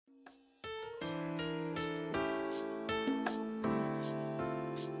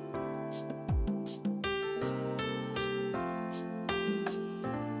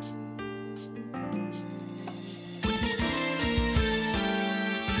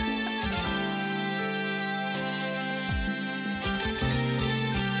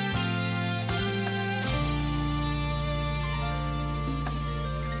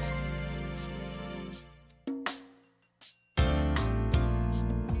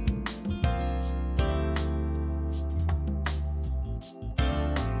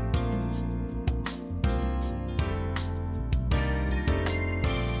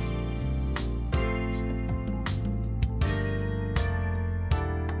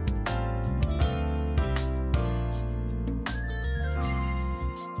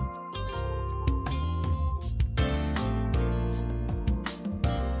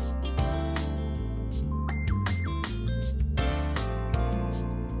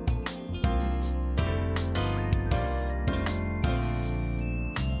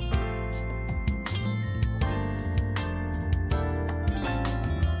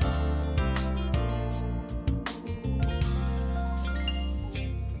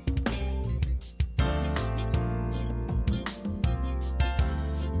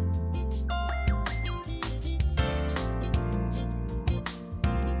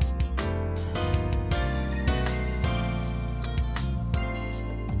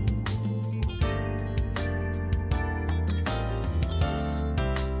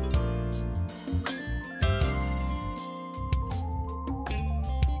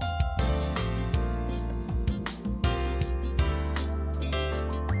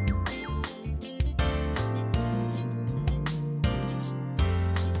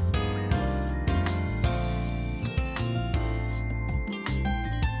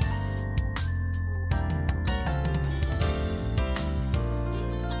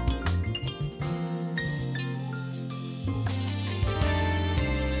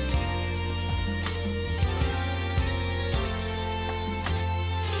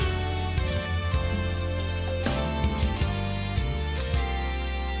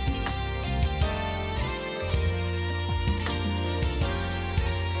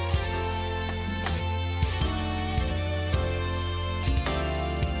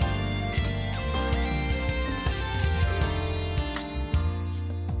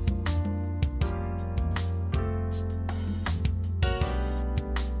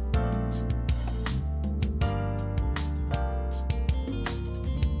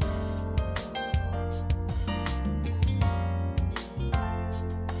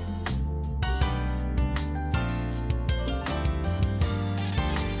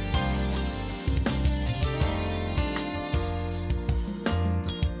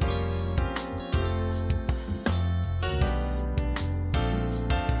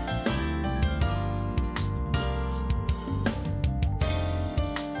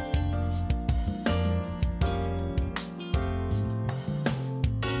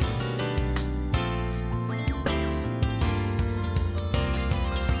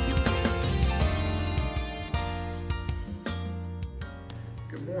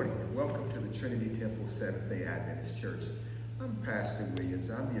Trinity Temple Seventh-day Adventist Church. I'm Pastor Williams.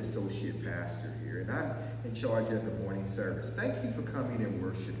 I'm the associate pastor here, and I'm in charge of the morning service. Thank you for coming and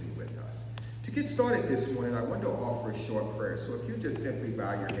worshiping with us. To get started this morning, I want to offer a short prayer. So if you just simply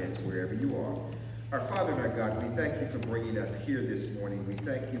bow your heads wherever you are. Our Father and our God, we thank you for bringing us here this morning. We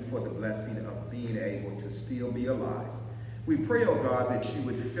thank you for the blessing of being able to still be alive. We pray, oh God, that you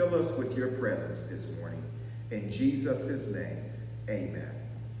would fill us with your presence this morning. In Jesus' name, amen.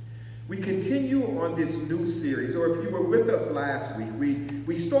 We continue on this new series, or if you were with us last week,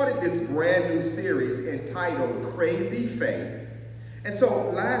 we started this brand new series entitled Crazy Faith. And so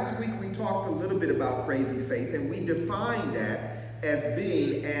last week we talked a little bit about crazy faith, and we defined that as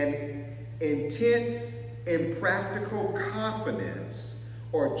being an intense and practical confidence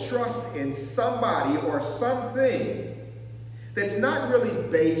or trust in somebody or something that's not really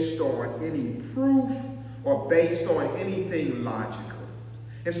based on any proof or based on anything logical.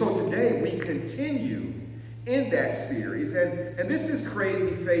 And so today we continue in that series, and this is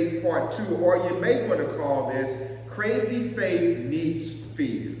Crazy Faith Part 2, or you may want to call this Crazy Faith Meets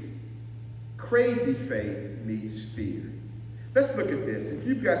Fear. Crazy Faith Meets Fear. Let's look at this. If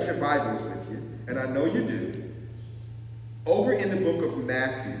you've got your Bibles with you, and I know you do, over in the book of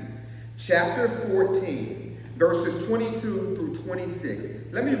Matthew, chapter 14, verses 22 through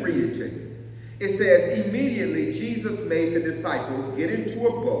 26, let me read it to you. It says, immediately Jesus made the disciples get into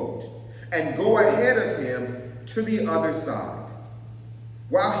a boat and go ahead of him to the other side,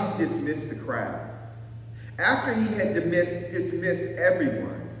 while he dismissed the crowd. After he had dismissed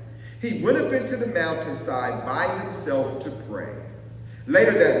everyone, he went up into the mountainside by himself to pray.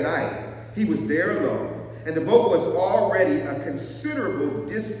 Later that night, he was there alone, and the boat was already a considerable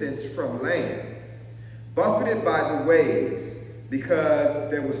distance from land, buffeted by the waves, because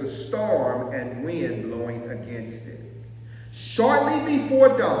there was a storm and wind blowing against it. Shortly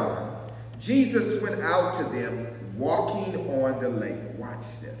before dawn, Jesus went out to them walking on the lake.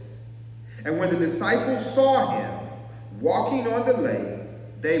 Watch this. And when the disciples saw him walking on the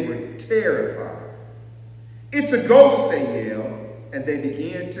lake, they were terrified. "It's a ghost," they yelled, and they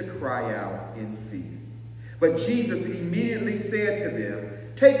began to cry out in fear. But Jesus immediately said to them,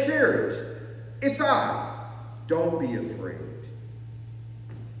 "Take courage. It's I. Don't be afraid."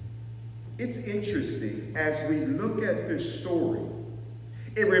 It's interesting, as we look at this story,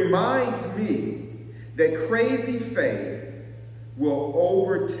 it reminds me that crazy faith will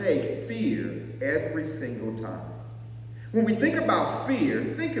overtake fear every single time. When we think about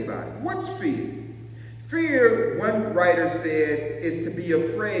fear, think about it. What's fear? Fear, one writer said, is to be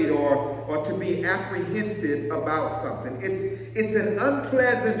afraid or to be apprehensive about something. It's an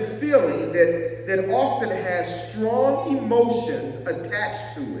unpleasant feeling that often has strong emotions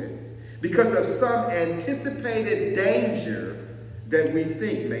attached to it, because of some anticipated danger that we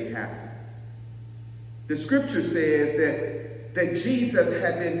think may happen. The scripture says that Jesus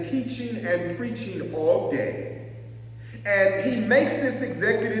had been teaching and preaching all day, and he makes this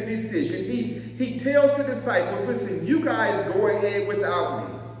executive decision. He tells the disciples, listen, you guys go ahead without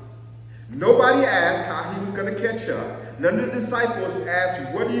me. Nobody asked how he was going to catch up. None of the disciples asked,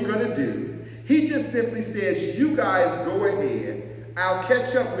 what are you going to do? He just simply says, you guys go ahead. I'll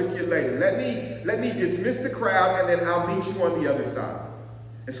catch up with you later. Let me dismiss the crowd, and then I'll meet you on the other side.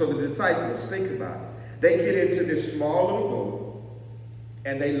 And so the disciples, think about it. They get into this small little boat,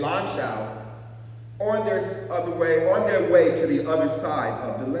 and they launch out on their way to the other side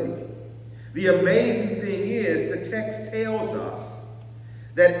of the lake. The amazing thing is, the text tells us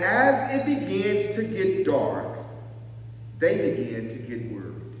that as it begins to get dark, they begin to get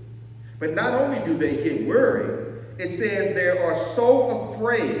worried. But not only do they get worried, it says they are so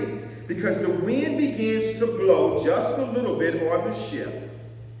afraid because the wind begins to blow just a little bit on the ship.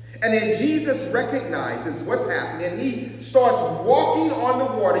 And then Jesus recognizes what's happening. He starts walking on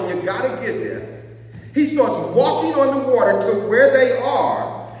the water. You got to get this. He starts walking on the water to where they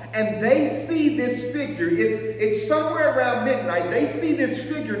are, and they see this figure. It's somewhere around midnight. They see this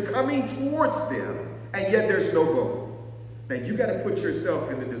figure coming towards them, and yet there's no boat. Now, you got to put yourself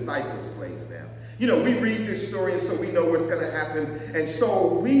in the disciples' place now. You know, we read this story, and so we know what's going to happen. And so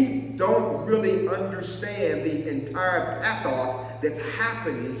we don't really understand the entire pathos that's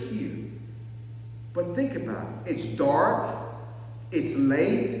happening here. But think about it. It's dark. It's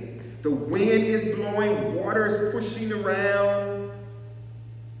late. The wind is blowing. Water is pushing around.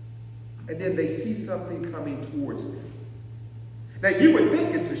 And then they see something coming towards them. Now, you would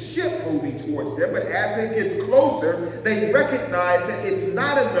think it's a ship moving towards them, but as it gets closer, they recognize that it's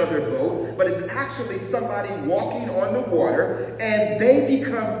not another boat, but it's actually somebody walking on the water, and they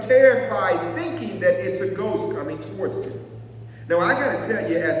become terrified thinking that it's a ghost coming towards them. Now, I got to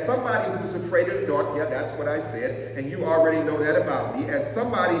tell you, as somebody who's afraid of the dark, yeah, that's what I said, and you already know that about me. As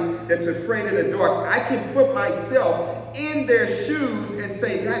somebody that's afraid of the dark, I can put myself in their shoes and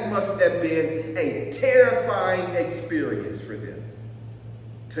say that must have been a terrifying experience for them.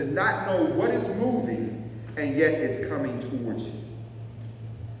 To not know what is moving, and yet it's coming towards you.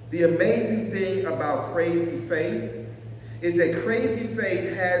 The amazing thing about crazy faith is that crazy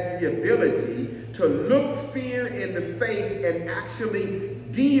faith has the ability to look fear in the face and actually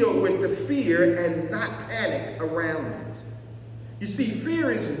deal with the fear and not panic around it. You see,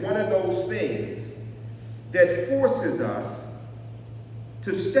 fear is one of those things that forces us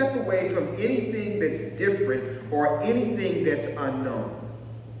to step away from anything that's different or anything that's unknown.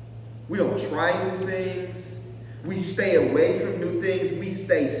 We don't try new things. We stay away from new things. We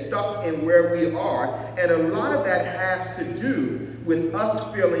stay stuck in where we are. And a lot of that has to do with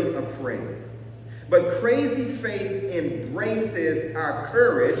us feeling afraid. But crazy faith embraces our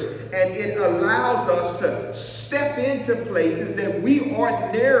courage, and it allows us to step into places that we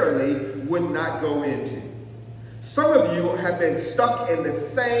ordinarily would not go into. Some of you have been stuck in the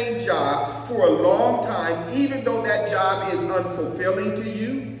same job for a long time, even though that job is unfulfilling to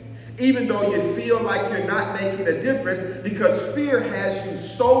you, even though you feel like you're not making a difference, because fear has you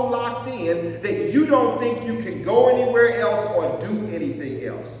so locked in that you don't think you can go anywhere else or do anything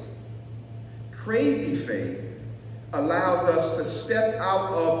else. Crazy faith allows us to step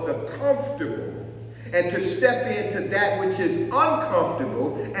out of the comfortable and to step into that which is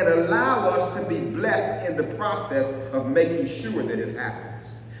uncomfortable and allow us to be blessed in the process of making sure that it happens.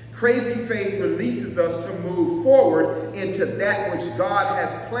 Crazy faith releases us to move forward into that which God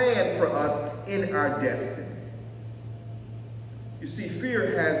has planned for us in our destiny. You see,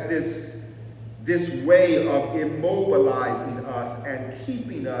 fear has this way of immobilizing us and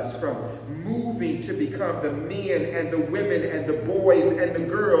keeping us from moving to become the men and the women and the boys and the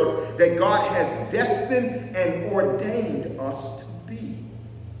girls that God has destined and ordained us to be.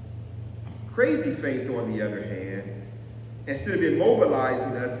 Crazy faith, on the other hand, instead of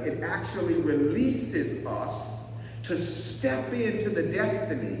immobilizing us, it actually releases us to step into the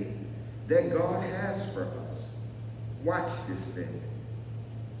destiny that God has for us. Watch this thing.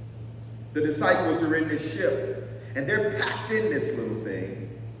 The disciples are in this ship, and they're packed in this little thing.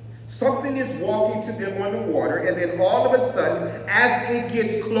 Something is walking to them on the water, and then all of a sudden, as it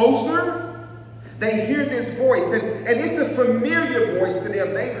gets closer, they hear this voice, and it's a familiar voice to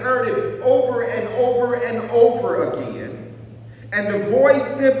them. They've heard it over and over and over again. And the voice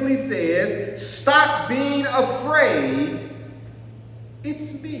simply says, "Stop being afraid.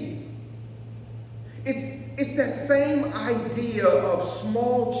 It's me." It's that same idea of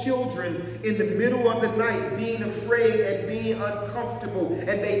small children in the middle of the night being afraid and being uncomfortable,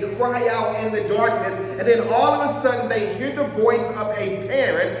 and they cry out in the darkness, and then all of a sudden they hear the voice of a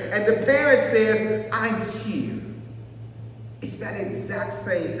parent, and the parent says, "I'm here." It's that exact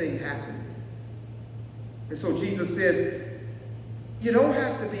same thing happening. And so Jesus says, you don't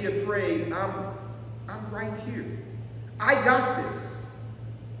have to be afraid. I'm right here. I got this.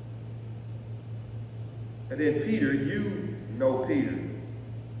 And then Peter, you know Peter.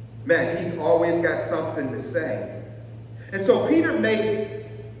 Man, he's always got something to say. And so Peter makes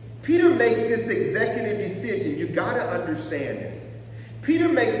this executive decision. You got to understand this. Peter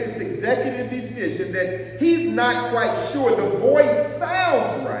makes this executive decision that he's not quite sure. The voice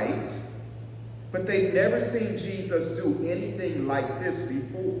sounds right, but they've never seen Jesus do anything like this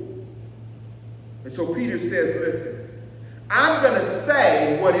before. And so Peter says, listen, I'm going to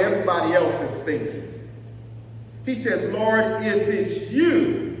say what everybody else is thinking. He says, Lord, if it's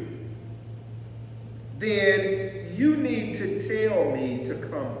you, then you need to tell me to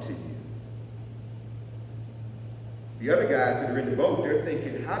come to you. The other guys that are in the boat, they're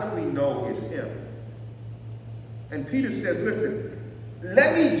thinking, how do we know it's him? And Peter says, listen,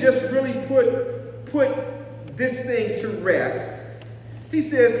 let me just really put this thing to rest. He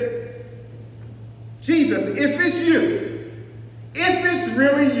says, Jesus, if it's you, if it's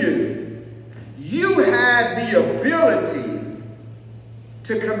really you, you have the ability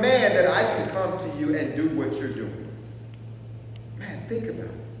to command that I can come to you and do what you're doing. Man, think about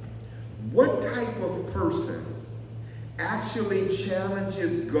it. What type of person actually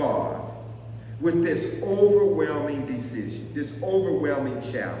challenges God with this overwhelming decision, this overwhelming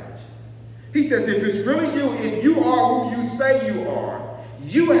challenge? He says, if it's really you, if you are who you say you are,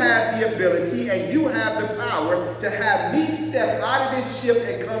 you have the ability and you have the power to have me step out of this ship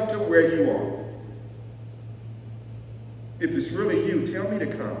and come to where you are. If it's really you, tell me to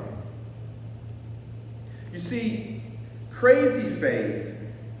come. You see, crazy faith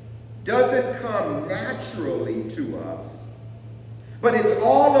doesn't come naturally to us. But it's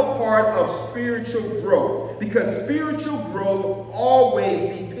all a part of spiritual growth, because spiritual growth always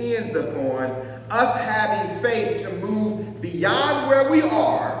depends upon us having faith to move beyond where we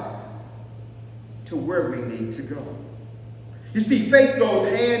are to where we need to go. You see, faith goes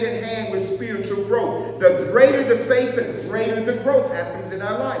hand in hand with spiritual growth. The greater the faith, the greater the growth happens in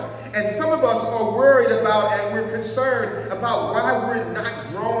our life. And some of us are worried about and we're concerned about why we're not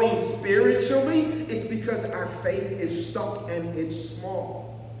growing spiritually. It's because our faith is stuck and it's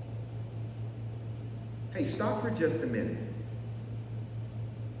small. Hey, stop for just a minute.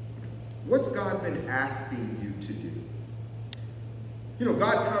 What's God been asking you to do? You know,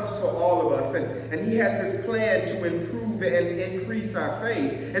 God comes to all of us, and he has this plan to improve and increase our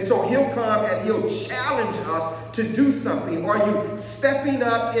faith. And so he'll come and he'll challenge us to do something. Are you stepping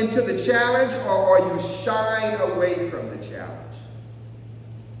up into the challenge, or are you shying away from the challenge?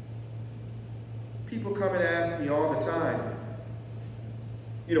 People come and ask me all the time,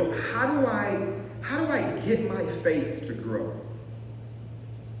 you know, how do I get my faith to grow?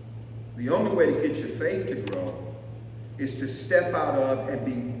 The only way to get your faith to grow is to step out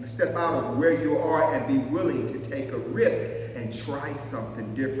of where you are and be willing to take a risk and try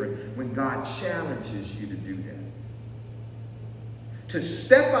something different when God challenges you to do that. To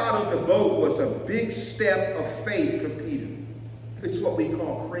step out of the boat was a big step of faith for Peter. It's what we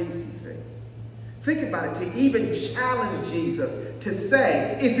call crazy faith. Think about it, to even challenge Jesus to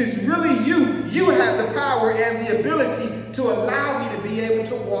say, if it's really you, you have the power and the ability to allow me to be able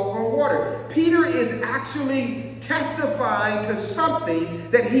to walk on water. Peter is actually testifying to something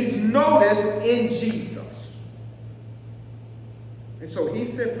that he's noticed in Jesus. And so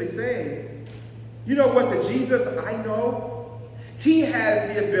he's simply saying, you know what, the Jesus I know, he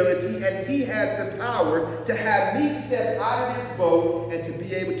has the ability and he has the power to have me step out of this boat and to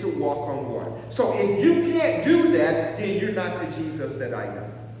be able to walk on water. So if you can't do that, then you're not the Jesus that I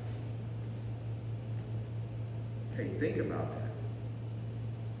know. Hey, think about that.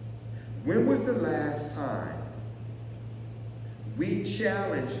 When was the last time we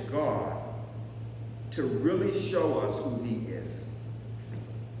challenged God to really show us who he is?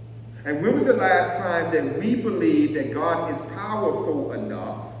 And when was the last time that we believed that God is powerful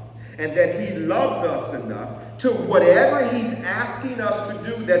enough and that he loves us enough to whatever he's asking us to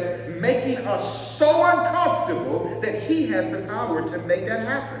do that's making us so uncomfortable that he has the power to make that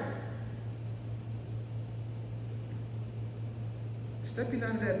happen? Stepping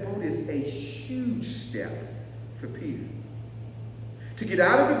out of that boat is a huge step for Peter. To get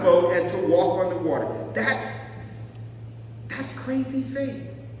out of the boat and to walk on the water. That's crazy faith.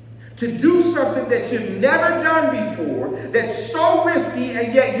 To do something that you've never done before, that's so risky,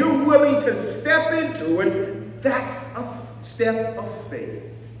 and yet you're willing to step into it, that's a step of faith.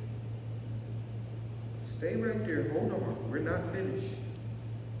 Stay right there. Hold on. We're not finished.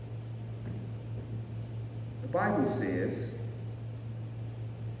 The Bible says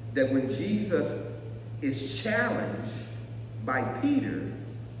that when Jesus is challenged by Peter,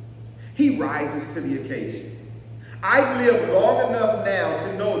 he rises to the occasion. I've lived long enough now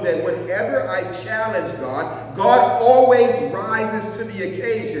to know that whenever I challenge God, God always rises to the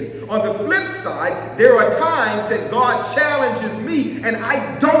occasion. On the flip side, there are times that God challenges me and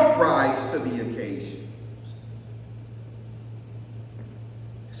I don't rise to the occasion.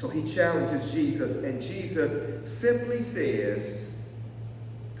 So he challenges Jesus, and Jesus simply says,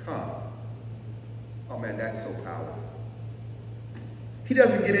 come. Oh man, that's so powerful. He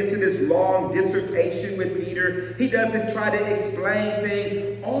doesn't get into this long dissertation with Peter. He doesn't try to explain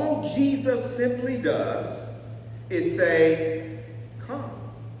things. All Jesus simply does is say, come.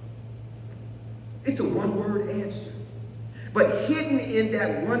 It's a one-word answer. But hidden in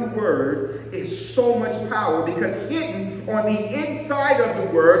that one word is so much power, because hidden on the inside of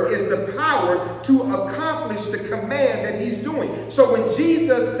the word is the power to accomplish the command that he's doing. So when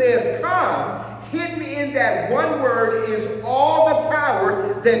Jesus says, come, hidden in that one word is all the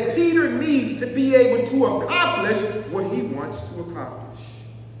power that Peter needs to be able to accomplish what he wants to accomplish.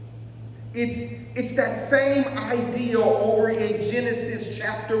 It's that same idea over in Genesis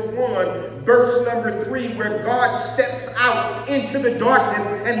chapter 1, verse number 3, where God steps out into the darkness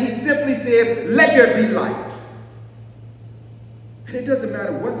and he simply says, let there be light. And it doesn't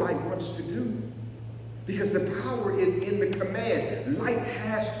matter what light wants to do, because the power is in the command. Light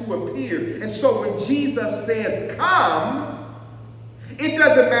has to appear. And so when Jesus says, come, it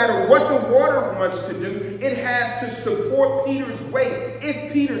doesn't matter what the water wants to do. It has to support Peter's weight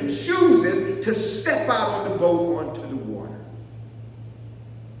if Peter chooses to step out on the boat onto the water.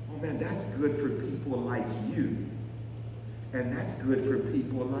 Oh man, that's good for people like you. And that's good for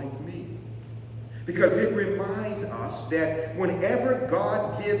people like me. Because it reminds us that whenever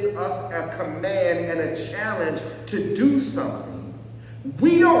God gives us a command and a challenge to do something,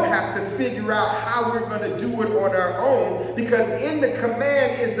 we don't have to figure out how we're going to do it on our own, because in the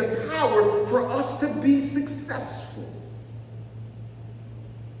command is the power for us to be successful.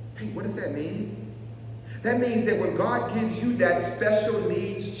 Hey, what does that mean? That means that when God gives you that special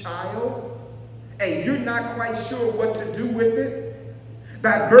needs child and you're not quite sure what to do with it,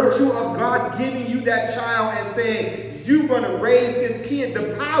 by virtue of God giving you that child and saying, you're going to raise this kid,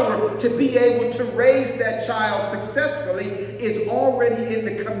 the power to be able to raise that child successfully is already in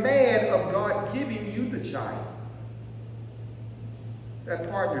the command of God giving you the child.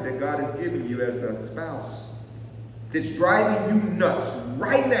 That partner that God has given you as a spouse that's driving you nuts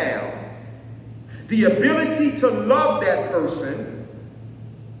right now, the ability to love that person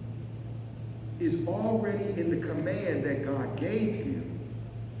is already in the command that God gave you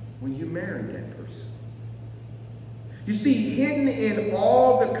when you married that person. You see, hidden in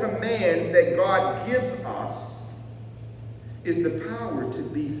all the commands that God gives us is the power to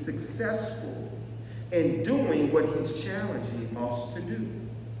be successful in doing what he's challenging us to do.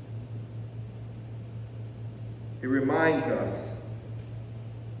 It reminds us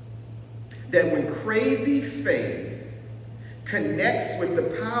that when crazy faith connects with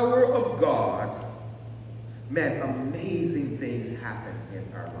the power of God, man, amazing things happen in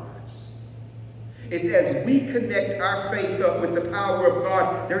our lives. It's as we connect our faith up with the power of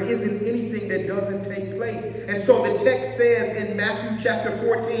God, there isn't anything that doesn't take place. And so the text says in Matthew chapter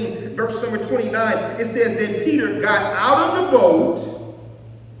 14, verse number 29, it says, then Peter got out of the boat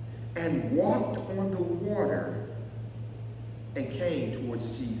and walked on the water and came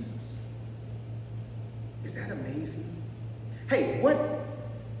towards Jesus. Is that amazing? Hey, what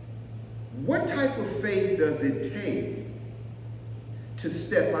type of faith does it take to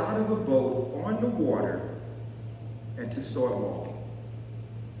step out of a boat on the water and to start walking?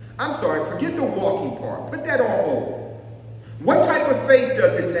 I'm sorry, forget the walking part. Put that on hold. What type of faith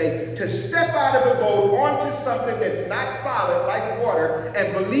does it take to step out of a boat onto something that's not solid like water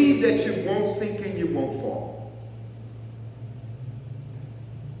and believe that you won't sink and you won't fall?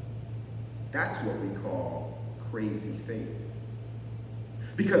 That's what we call crazy faith.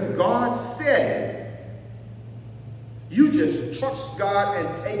 Because God said it, you just trust God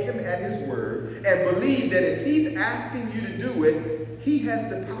and take him at his word and believe that if he's asking you to do it, he has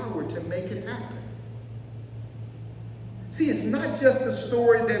the power to make it happen. See, it's not just a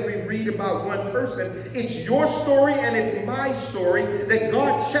story that we read about one person. It's your story and it's my story that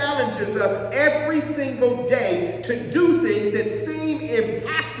God challenges us every single day to do things that seem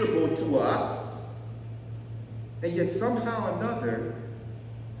impossible to us. And yet somehow or another,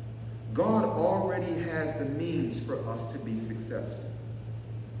 God already has the means for us to be successful.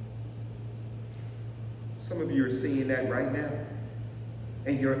 Some of you are seeing that right now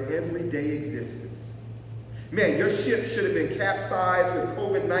in your everyday existence. Man, your ship should have been capsized with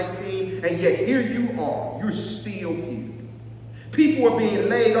COVID-19, and yet here you are. You're still here. People are being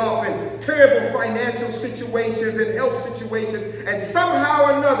laid off in terrible financial situations and health situations, and somehow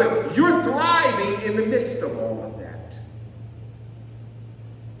or another, you're thriving in the midst of all of that.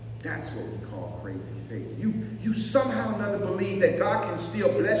 That's what we call crazy faith. You somehow or another believe that God can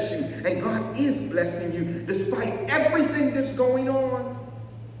still bless you, and God is blessing you despite everything that's going on.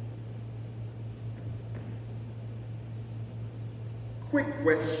 Quick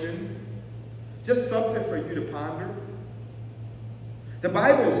question, just something for you to ponder. The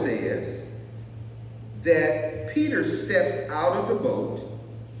Bible says that Peter steps out of the boat,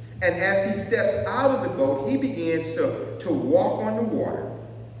 and as he steps out of the boat, he begins to walk on the water.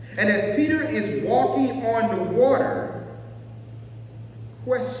 And as Peter is walking on the water,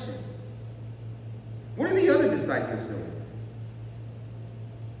 question, what are the other disciples doing?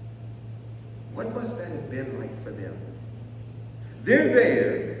 What must that have been like for them? They're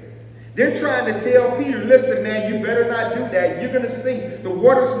there. They're trying to tell Peter, listen, man, you better not do that. You're going to sink. The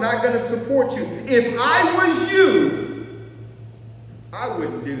water's not going to support you. If I was you, I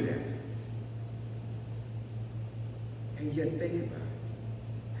wouldn't do that. And yet think about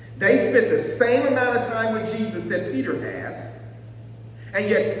it. They spent the same amount of time with Jesus that Peter has, and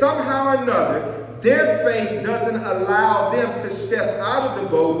yet somehow or another, their faith doesn't allow them to step out of the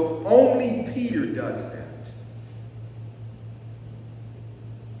boat. Only Peter does that.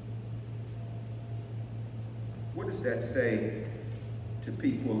 What does that say to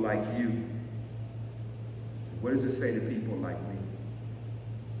people like you? What does it say to people like me?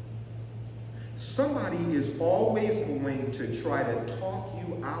 Somebody is always going to try to talk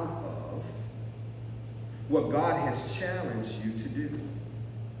you out of what God has challenged you to do.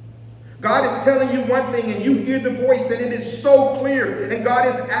 God is telling you one thing and you hear the voice and it is so clear and God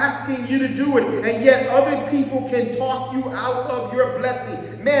is asking you to do it, and yet other people can talk you out of your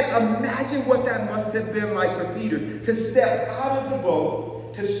blessing. Man, imagine what that must have been like for Peter to step out of the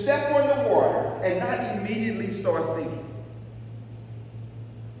boat, to step on the water and not immediately start sinking.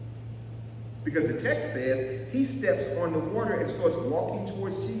 Because the text says he steps on the water and starts walking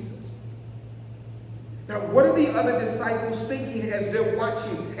towards Jesus. Now, what are the other disciples thinking as they're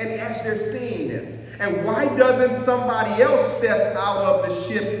watching and as they're seeing this? And why doesn't somebody else step out of the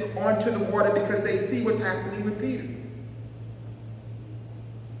ship onto the water because they see what's happening with Peter?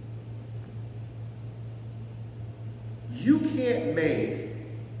 You can't make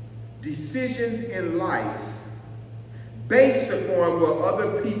decisions in life based upon what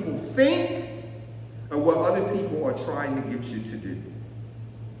other people think or what other people are trying to get you to do.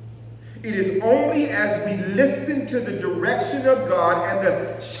 It is only as we listen to the direction of God and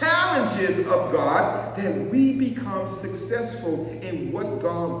the challenges of God that we become successful in what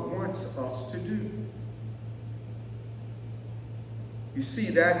God wants us to do. You see,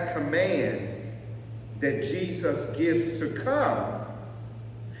 that command that Jesus gives to come,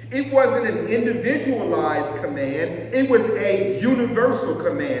 it wasn't an individualized command, it was a universal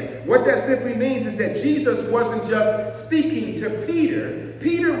command. What that simply means is that Jesus wasn't just speaking to Peter.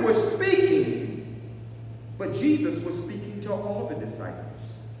 Peter was speaking, but Jesus was speaking to all the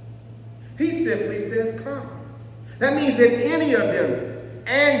disciples. He simply says, come. That means that any of them,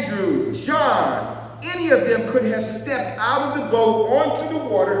 Andrew, John, any of them could have stepped out of the boat onto the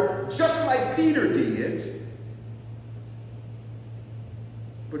water just like Peter did.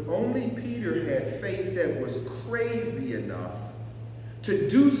 But only Peter had faith that was crazy enough to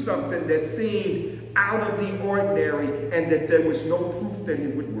do something that seemed out of the ordinary and that there was no proof that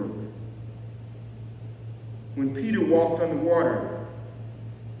it would work. When Peter walked on the water,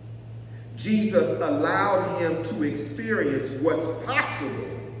 Jesus allowed him to experience what's possible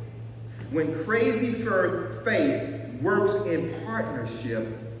when crazy faith works in partnership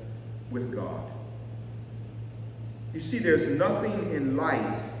with God. You see, there's nothing in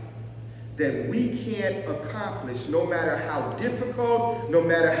life that we can't accomplish, no matter how difficult, no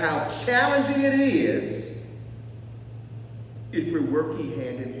matter how challenging it is, if we're working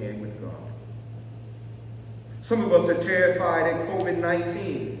hand in hand with God. Some of us are terrified at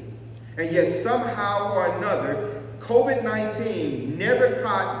COVID-19, and yet somehow or another, COVID-19 never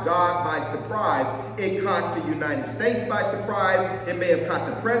caught God by surprise. It caught the United States by surprise. It may have caught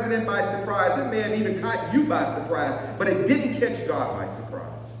the president by surprise. It may have even caught you by surprise, but it didn't catch God by surprise.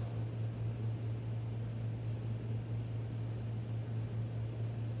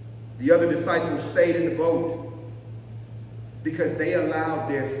 The other disciples stayed in the boat because they allowed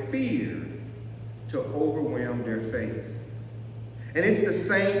their fear to overwhelm their faith. And it's the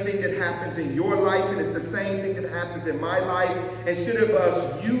same thing that happens in your life, and it's the same thing that happens in my life. Instead of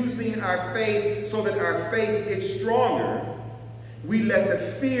us using our faith so that our faith gets stronger, we let the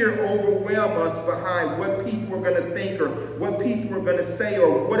fear overwhelm us behind what people are going to think or what people are going to say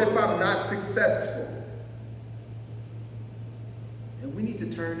or what if I'm not successful. And we need to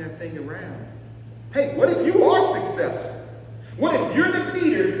turn that thing around. Hey, what if you are successful? What if you're the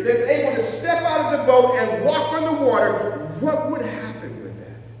Peter that's able to step out of the boat and walk on the water? What would happen with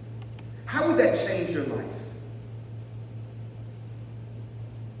that? How would that change your life?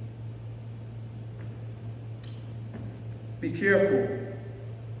 Be careful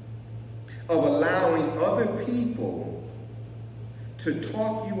of allowing other people to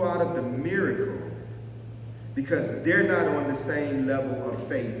talk you out of the miracle because they're not on the same level of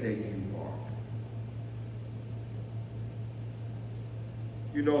faith that you are.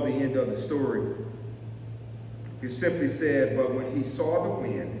 You know the end of the story. It simply said, but when he saw the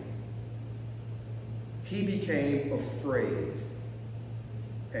wind, he became afraid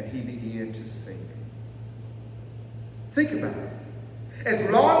and he began to sink. Think about it. As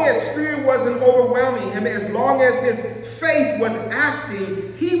long as fear wasn't overwhelming him, as long as his faith was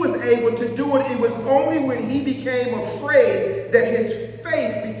acting, he was able to do it. It was only when he became afraid that his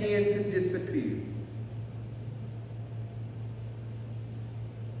faith began to disappear.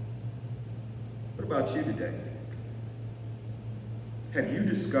 What about you today? Have you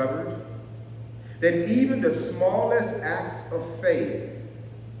discovered that even the smallest acts of faith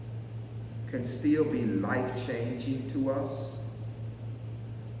can still be life-changing to us?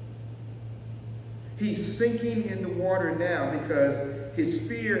 He's sinking in the water now because his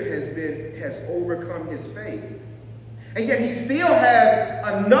fear has overcome his faith. And yet he still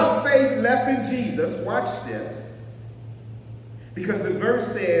has enough faith left in Jesus. Watch this. Because the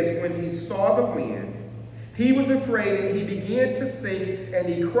verse says, when he saw the wind, He was afraid and he began to sink, and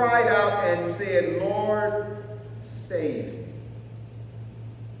he cried out and said, "Lord, save me."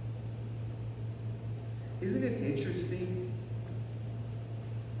 Isn't it interesting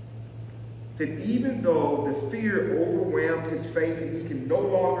that even though the fear overwhelmed his faith and he can no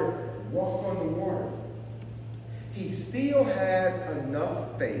longer walk on the water, he still has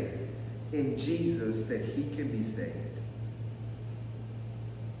enough faith in Jesus that he can be saved?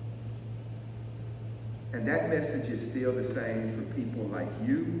 And that message is still the same for people like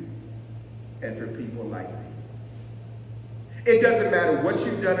you and for people like me. It doesn't matter what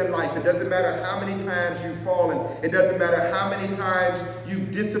you've done in life. It doesn't matter how many times you've fallen. It doesn't matter how many times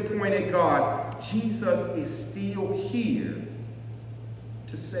you've disappointed God. Jesus is still here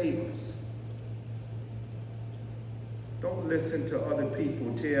to save us. Don't listen to other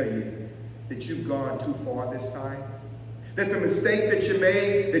people tell you that you've gone too far this time. That the mistake that you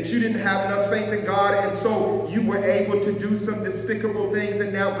made, that you didn't have enough faith in God, and so you were able to do some despicable things,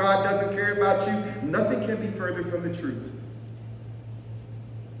 and now God doesn't care about you. Nothing can be further from the truth.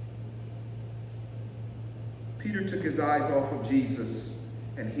 Peter took his eyes off of Jesus,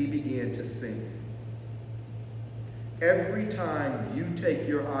 and he began to sink. Every time you take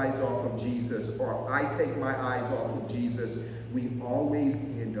your eyes off of Jesus, or I take my eyes off of Jesus, we always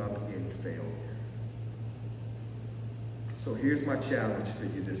end up in failure. So here's my challenge for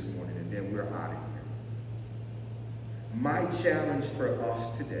you this morning, and then we're out of here. My challenge for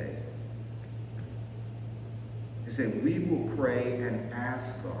us today is that we will pray and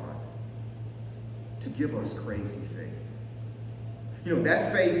ask God to give us crazy faith. You know,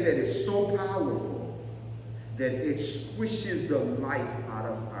 that faith that is so powerful that it squishes the life out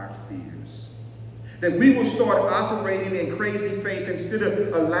of our fears. That we will start operating in crazy faith instead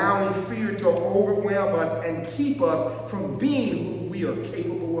of allowing fear to overwhelm us and keep us from being who we are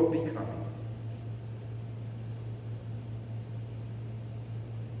capable of becoming.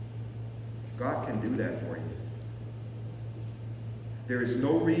 God can do that for you. There is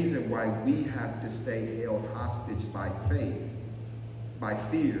no reason why we have to stay held hostage by faith, by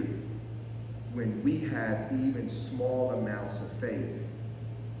fear, when we have even small amounts of faith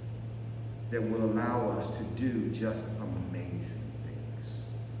that will allow us to do just amazing things.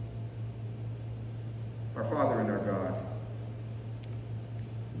 Our Father and our God,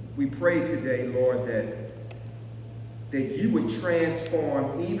 we pray today, Lord, that you would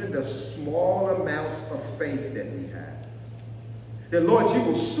transform even the small amounts of faith that we have. That, Lord, you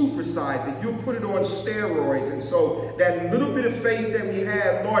will supersize it. You'll put it on steroids. And so that little bit of faith that we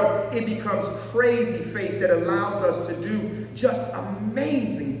have, Lord, it becomes crazy faith that allows us to do just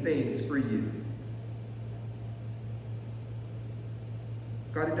amazing things for you.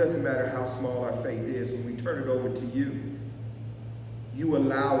 God, it doesn't matter how small our faith is. When we turn it over to you, you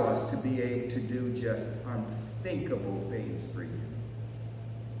allow us to be able to do just unthinkable things for you.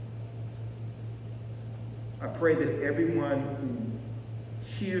 I pray that everyone who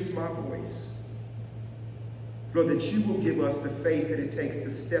hears my voice, Lord, that you will give us the faith that it takes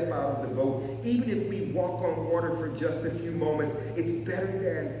to step out of the boat. Even if we walk on water for just a few moments, it's better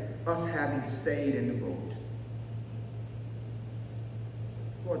than us having stayed in the boat.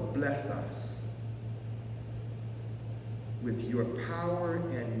 Lord, bless us with your power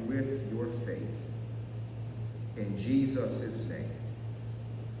and with your faith. In Jesus' name,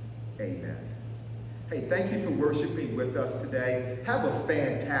 amen. Hey, thank you for worshiping with us today. Have a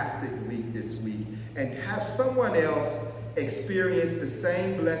fantastic week this week, and have someone else experience the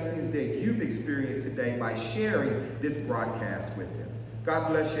same blessings that you've experienced today by sharing this broadcast with them. God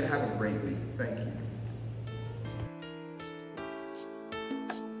bless you. Have a great week. Thank you.